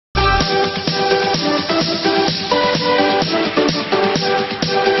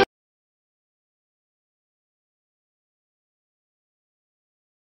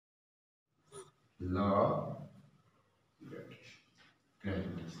Law of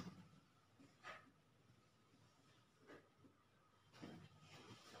gravitation.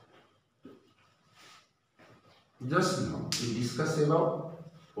 Just now we discussed about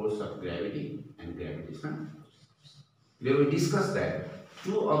force of gravity and gravitation. There we discussed that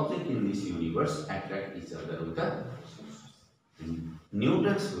two objects in this universe attract each other with a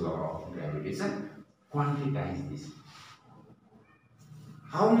Newton's law of gravitation quantifies this.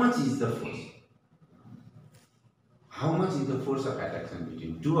 How much is the force? How much is the force of attraction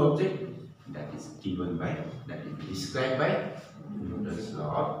between two objects? That is given by, that is described by Newton's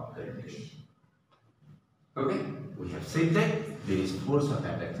law of gravitation. Okay, we have said that there is force of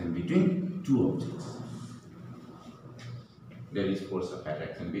attraction between two objects. There is force of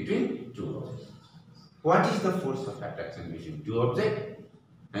attraction between two objects. What is the force of attraction between two objects?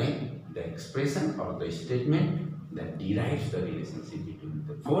 The expression or the statement that derives the relationship between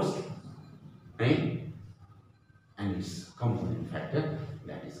the force and its component factor,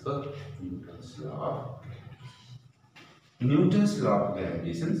 that is called Newton's law of gravitation. Newton's law of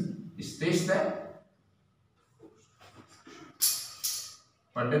gravitation states that,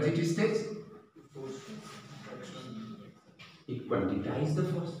 what does it state? It quantifies the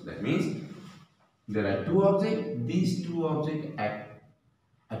force. That means there are two objects. These two objects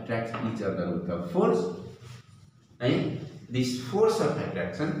attract each other with a force. And this force of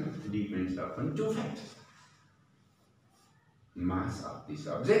attraction depends upon two factors: mass of this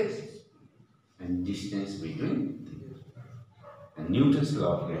object and distance between them. And Newton's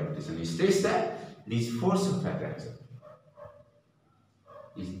law of gravitation states that this force of attraction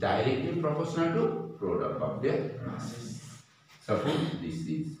is directly proportional to product of their masses. Suppose this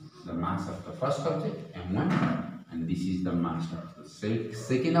is the mass of the first object, m1, and this is the mass of the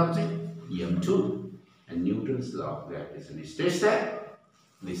second object, m2, and Newton's law of gravitation states that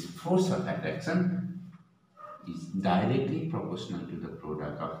this force of attraction is directly proportional to the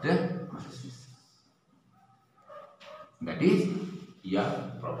product of their masses. That is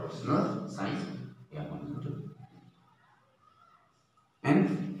F proportional sine m1 and 2.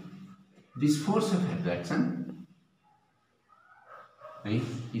 And this force of attraction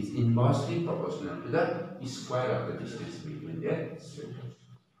is inversely proportional to the square of the distance between their centers.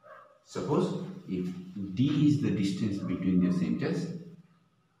 Suppose if d is the distance between the centers,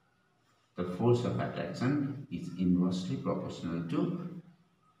 the force of attraction is inversely proportional to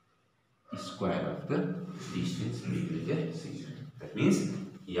the square of the distance between their centers. That means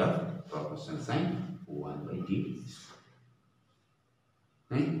F proportional sine 1 by d square.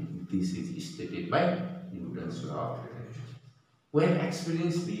 This is stated by Newton's law of gravitation. We have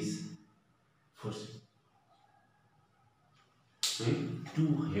experienced these forces.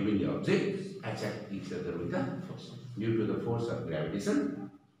 Two heavenly objects attract each other with a force. Due to the force of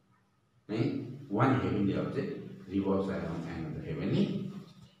gravitation, one heavenly object revolves around another heavenly.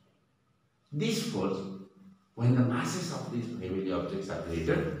 This force, when the masses of these heavenly objects are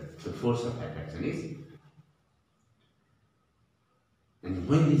greater, the force of attraction is. And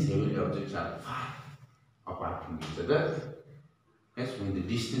when these heavenly objects are far apart from each other, when the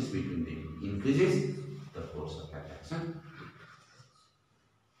distance between them increases, the force of attraction.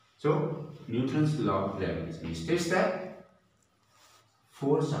 So, Newton's law of gravitation states that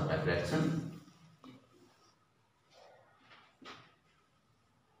force of attraction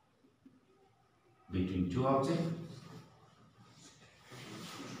between two objects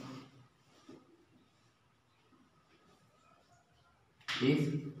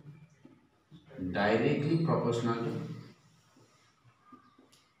is directly proportional to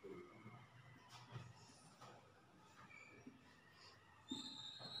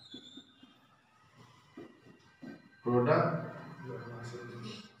product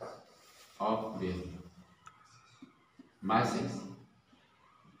of the masses,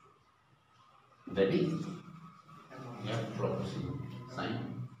 that is F proportional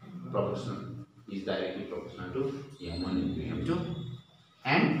sine proportional is directly proportional to m1 into m2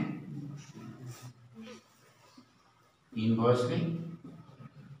 and inversely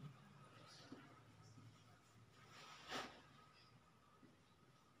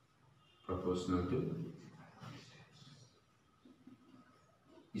proportional to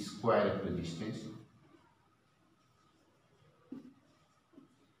square of the distance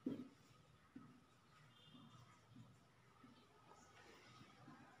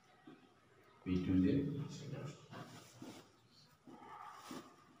between the centers.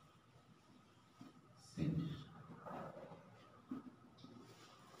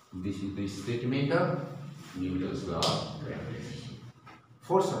 This is the statement of Newton's law of gravity.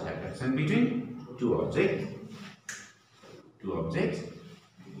 Force of attraction between two objects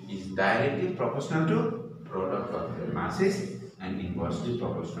is directly proportional to product of their masses and inversely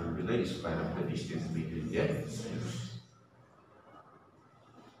proportional to the square of the distance between their sides.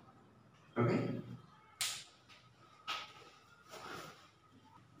 Okay?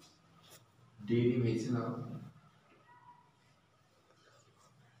 Derivation of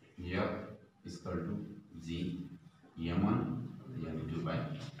F is equal to G M1 M2 by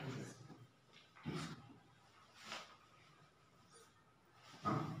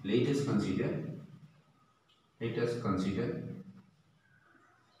let us consider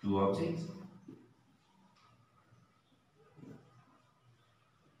two objects.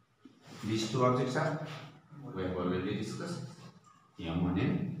 These two objects are, we have already discussed, M1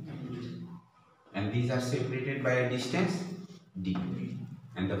 and M2, and these are separated by a distance d,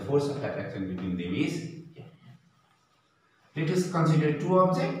 and the force of attraction between them is F. Let us consider two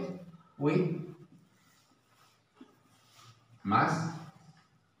objects with mass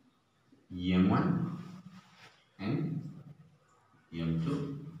M1 and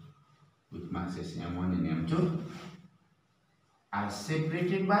M2, with masses M1 and M2 are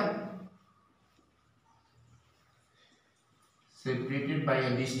separated by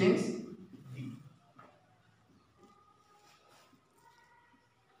a distance d.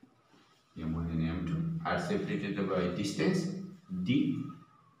 M1 and M2 are separated by a distance d,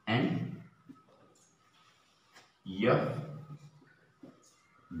 and F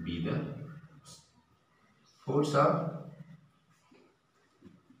be the force of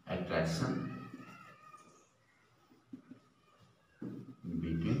attraction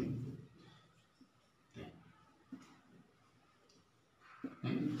between them.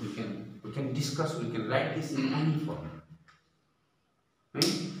 And we can write this in any form,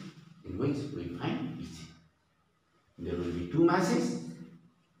 right? In which we find each. There will be two masses,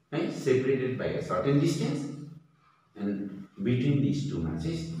 right, separated by a certain distance, and between these two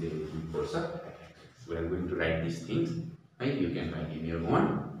masses there will be force of attraction. We are going to write these things, right? You can write in your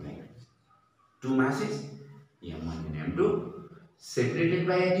own language. Two masses M1 and M2 separated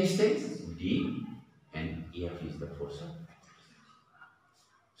by a distance d, and F is the force of attraction.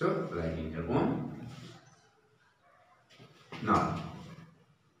 So write in your own. Now,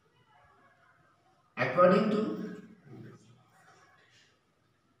 according to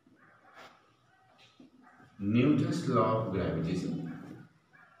Newton's law of gravitation,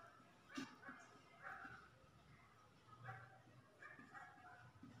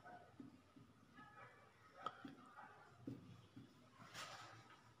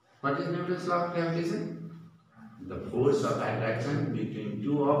 what is Newton's law of gravitation? The force of attraction between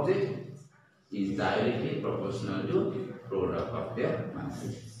two objects is directly proportional to product of their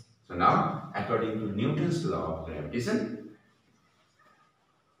masses. So now, according to Newton's law of gravitation,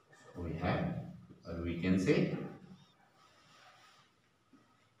 we have, or we can say,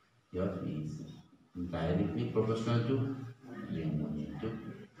 F is directly proportional to M1 into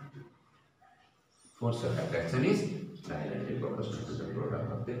force of attraction is directly proportional to the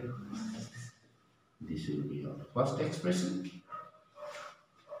product of the masses. This will be our first expression.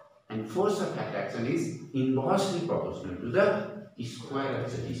 And force of attraction is inversely proportional to the square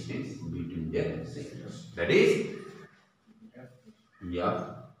of the distance between their sectors. That is F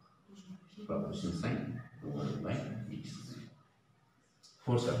proportion sign 1 by x.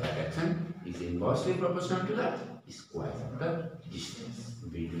 Force of attraction is inversely proportional to the square of the distance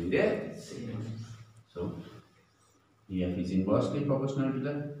between their sectors. So F is inversely proportional to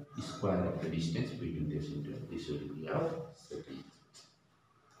the square of the distance between their sectors. This will be our second.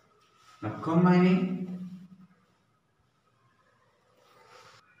 Now combining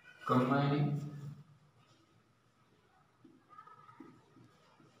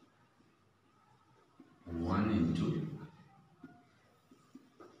 1 and 2,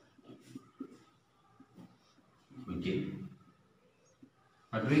 we get,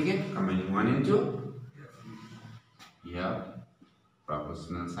 what do we get? Combining 1 and 2, F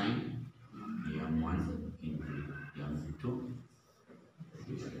proportional sign M1 into M2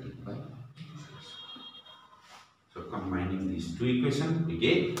 divided by. So combining these two equations, we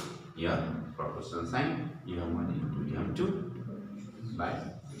get F proportional sign M1 into M2 by.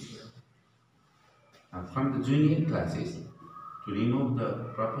 Now from the junior classes, to remove the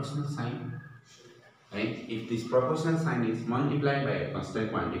proportional sign, right? If this proportional sign is multiplied by a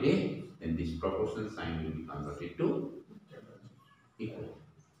constant quantity, then this proportional sign will be converted to equal.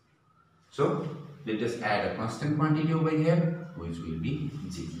 So let us add a constant quantity over here, which will be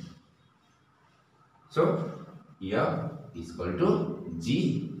G. So F is equal to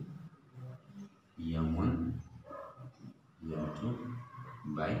G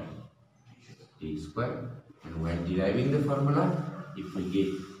square. And while deriving the formula, if we get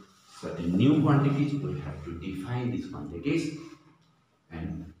certain new quantities, we have to define these quantities,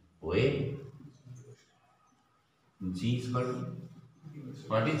 and where G is equal to,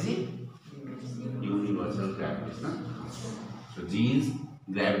 what is G? Universal gravitational constant. So G is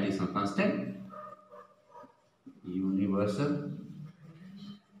gravitational constant, universal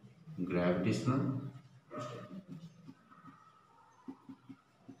gravitational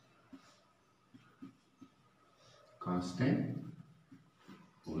constant,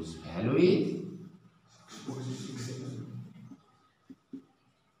 whose value is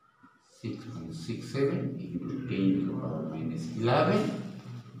 6.67 into 10 to the power minus 11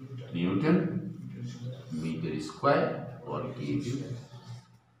 Newton meter square per kg.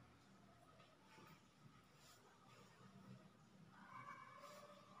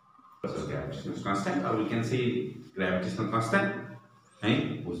 So gravitational constant, or we can say gravitational constant,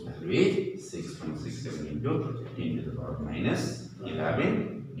 and whose value is 6.67 into 10 to the power minus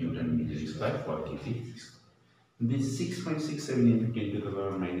 11 Newton meter square per kg. This 6.67 into 10 to the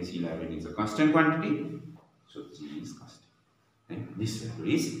power minus 11 is a constant quantity, so G is constant. And this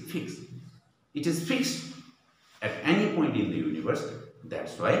value is fixed. It is fixed at any point in the universe.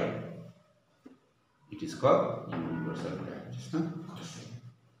 That's why it is called universal gravitational constant.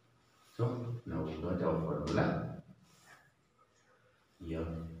 So now we got our formula. Here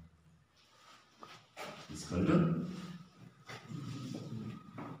is equal to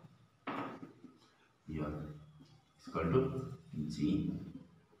G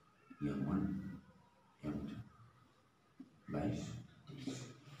M1 M2 by T.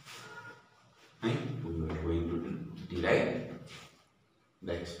 And we are going to derive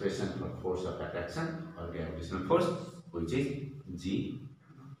the expression for force of attraction or gravitational force, which is G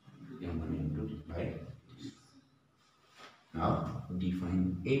M1 M2 by T. Now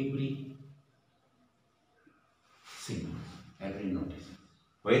define every signal, every notice.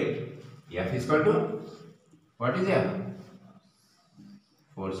 Wait, F is equal to, what is F?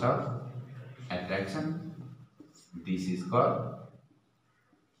 Force of attraction. This is called,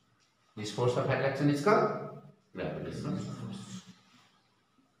 this force of attraction is called gravitational force.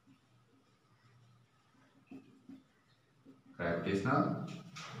 Gravitational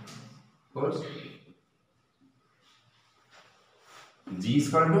force. G is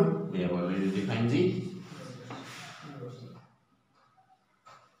equal to, we have already defined G.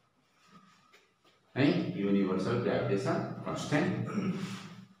 And universal gravitational constant.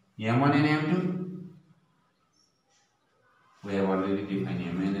 M1 and M2. We have already defined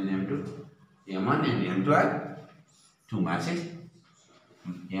M1 and M2. M1 and M2 are two masses.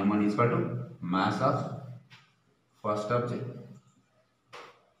 M1 is equal to mass of first object.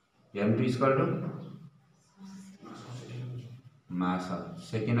 M2 is equal to mass of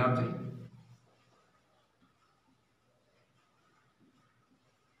second object.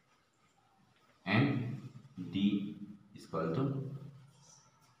 And D is equal to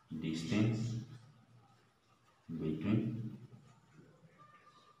distance between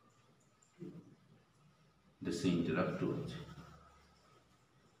the center of two objects.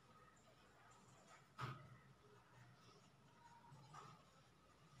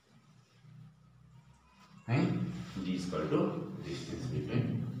 And D is equal to distance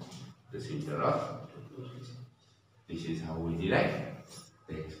between the center of two objects. This is how we derive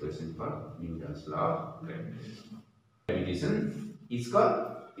the expression for Newton's law of gravitation. Gravitation is called,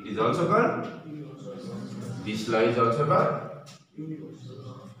 it is also called, this law is also called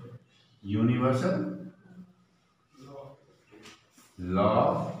universal law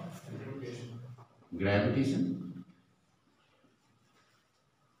of gravitation.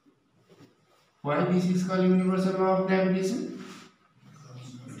 Why this is called universal law of gravitation?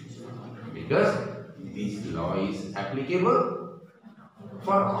 Because this law is applicable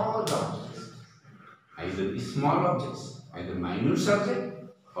for all the objects, either small objects, either minute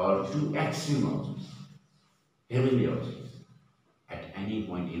subject, or two extreme objects, heavenly objects, at any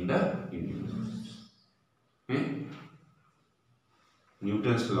point in the universe.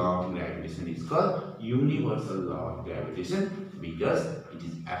 Newton's law of gravitation is called universal law of gravitation because it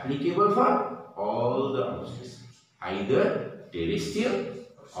is applicable for all the objects, either terrestrial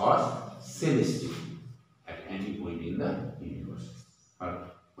or celestial, at any point in the universe.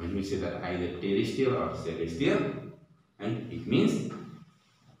 Or when we say that either terrestrial or celestial, and it means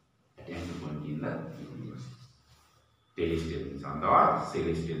at any point in the universe. Terrestrial means on the earth,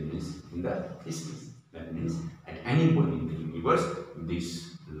 celestial means in the distance. That means at any point in the universe,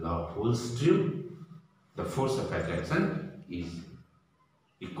 this law holds true. The force of attraction is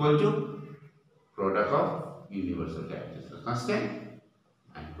equal to product of universal gravitational constant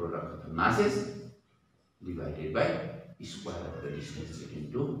and product of the masses divided by square of the distance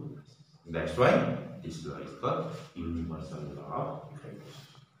between two. That's why this law is the universal law of gravity.